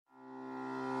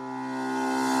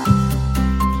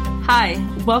Hi,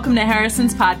 welcome to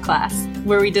Harrison's Podcast,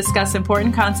 where we discuss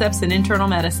important concepts in internal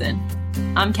medicine.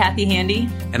 I'm Kathy Handy.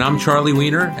 And I'm Charlie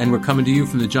Weiner, and we're coming to you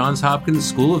from the Johns Hopkins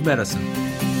School of Medicine.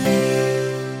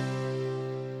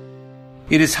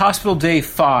 It is hospital day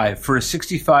 5 for a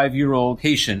 65-year-old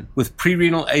patient with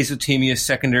prerenal azotemia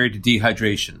secondary to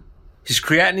dehydration. His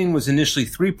creatinine was initially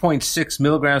 3.6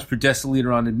 milligrams per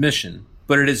deciliter on admission,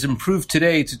 but it has improved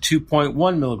today to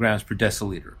 2.1 milligrams per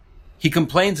deciliter. He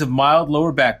complains of mild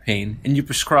lower back pain, and you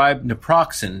prescribe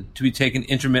naproxen to be taken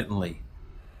intermittently.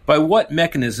 By what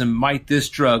mechanism might this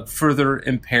drug further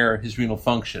impair his renal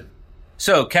function?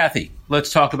 So, Kathy,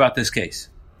 let's talk about this case.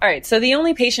 All right, so the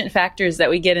only patient factors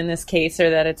that we get in this case are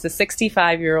that it's a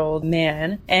 65-year-old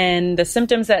man, and the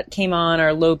symptoms that came on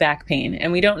are low back pain.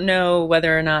 And we don't know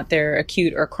whether or not they're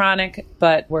acute or chronic,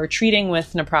 but we're treating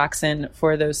with naproxen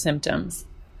for those symptoms.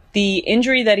 The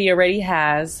injury that he already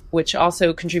has, which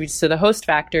also contributes to the host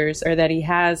factors, are that he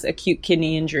has acute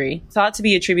kidney injury, thought to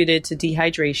be attributed to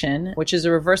dehydration, which is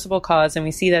a reversible cause, and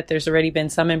we see that there's already been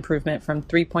some improvement from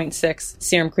 3.6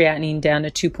 serum creatinine down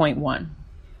to 2.1.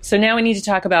 So now we need to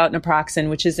talk about naproxen,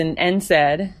 which is an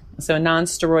NSAID, so a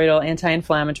non-steroidal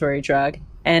anti-inflammatory drug,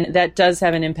 and that does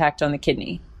have an impact on the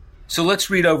kidney. So let's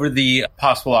read over the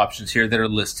possible options here that are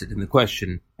listed in the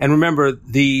question. And remember,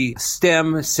 the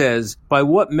STEM says, by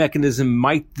what mechanism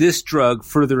might this drug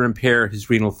further impair his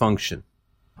renal function?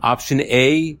 Option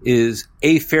A is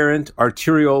afferent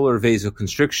arteriolar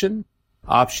vasoconstriction.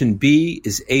 Option B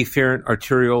is afferent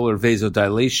arteriolar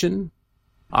vasodilation.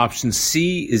 Option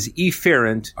C is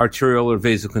efferent arteriolar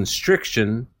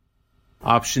vasoconstriction.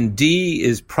 Option D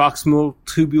is proximal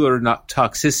tubular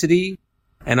toxicity.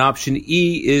 And option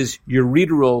E is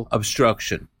ureteral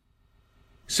obstruction.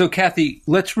 So, Kathy,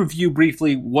 let's review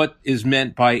briefly what is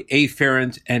meant by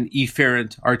afferent and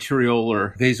efferent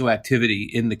arteriolar vasoactivity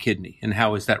in the kidney, and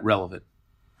how is that relevant?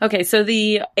 Okay, so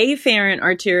the afferent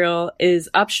arteriole is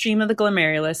upstream of the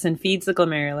glomerulus and feeds the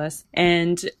glomerulus,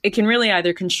 and it can really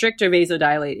either constrict or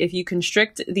vasodilate. If you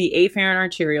constrict the afferent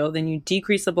arteriole, then you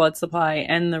decrease the blood supply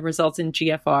and the results in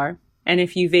GFR. And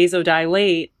if you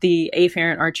vasodilate the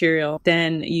afferent arteriole,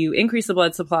 then you increase the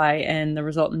blood supply and the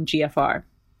result in GFR.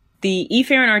 The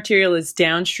efferent arteriole is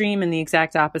downstream and the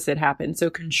exact opposite happens.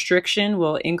 So constriction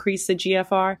will increase the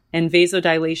GFR and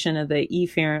vasodilation of the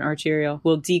efferent arteriole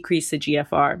will decrease the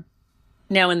GFR.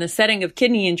 Now, in the setting of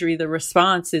kidney injury, the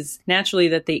response is naturally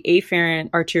that the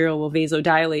afferent arteriole will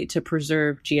vasodilate to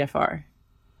preserve GFR.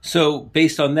 So,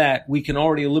 based on that, we can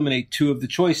already eliminate two of the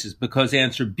choices because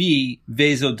answer B,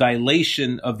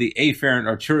 vasodilation of the afferent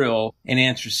arteriole, and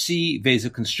answer C,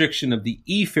 vasoconstriction of the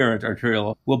efferent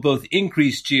arteriole, will both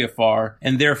increase GFR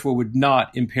and therefore would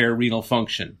not impair renal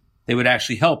function. They would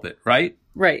actually help it, right?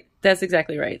 Right. That's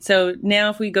exactly right. So now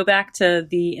if we go back to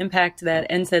the impact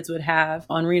that NSAIDs would have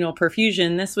on renal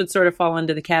perfusion, this would sort of fall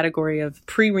under the category of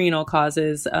prerenal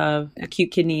causes of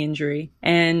acute kidney injury.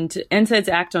 And NSAIDs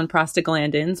act on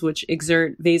prostaglandins, which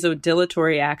exert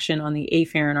vasodilatory action on the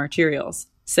afferent arterioles.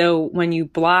 So when you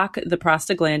block the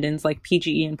prostaglandins like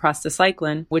PGE and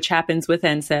prostacyclin, which happens with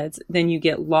NSAIDs, then you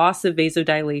get loss of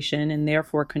vasodilation and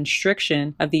therefore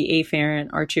constriction of the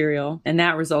afferent arteriole, and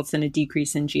that results in a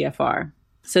decrease in GFR.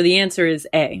 So the answer is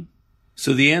A.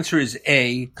 So the answer is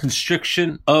A,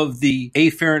 constriction of the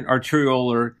afferent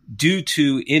arteriolar due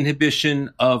to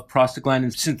inhibition of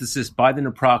prostaglandin synthesis by the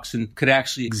naproxen could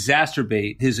actually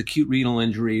exacerbate his acute renal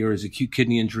injury or his acute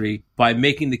kidney injury by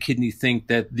making the kidney think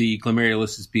that the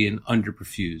glomerulus is being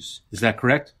underperfused. Is that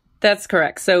correct? That's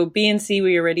correct. So B and C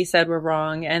we already said were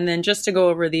wrong. And then just to go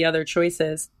over the other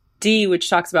choices, D, which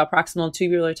talks about proximal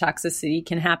tubular toxicity,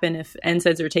 can happen if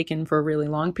NSAIDs are taken for really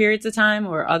long periods of time,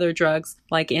 or other drugs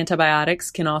like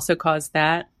antibiotics can also cause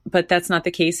that, but that's not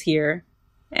the case here.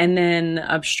 And then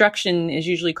obstruction is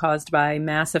usually caused by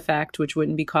mass effect, which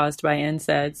wouldn't be caused by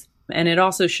NSAIDs. And it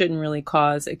also shouldn't really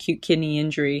cause acute kidney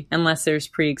injury unless there's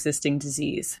pre-existing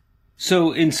disease.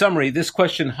 So, in summary, this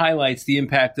question highlights the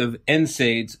impact of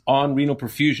NSAIDs on renal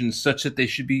perfusion such that they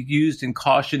should be used in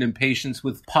caution in patients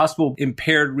with possible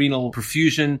impaired renal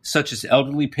perfusion, such as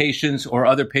elderly patients or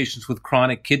other patients with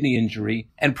chronic kidney injury,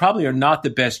 and probably are not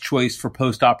the best choice for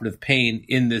postoperative pain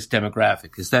in this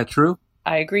demographic. Is that true?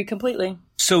 I agree completely.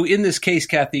 So in this case,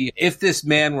 Kathy, if this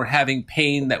man were having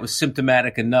pain that was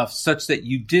symptomatic enough such that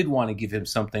you did want to give him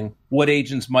something, what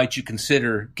agents might you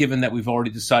consider, given that we've already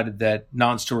decided that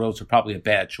nonsteroidals are probably a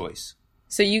bad choice?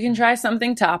 So you can try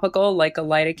something topical like a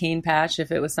lidocaine patch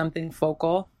if it was something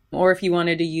focal. Or if you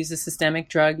wanted to use a systemic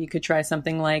drug, you could try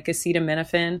something like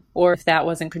acetaminophen. Or if that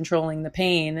wasn't controlling the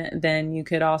pain, then you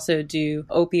could also do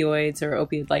opioids or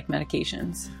opioid-like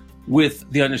medications. with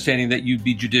the understanding that you'd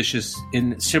be judicious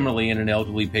similarly in an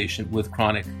elderly patient with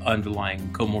chronic underlying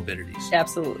comorbidities.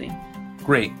 Absolutely.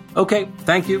 Great. Okay,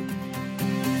 thank you.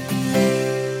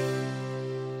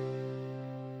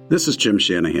 This is Jim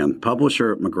Shanahan,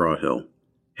 publisher at McGraw-Hill.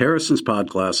 Harrison's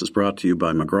Podcast is brought to you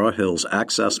by McGraw-Hill's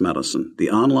Access Medicine, the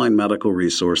online medical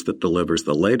resource that delivers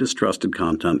the latest trusted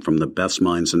content from the best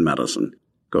minds in medicine.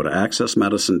 Go to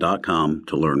accessmedicine.com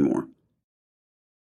to learn more.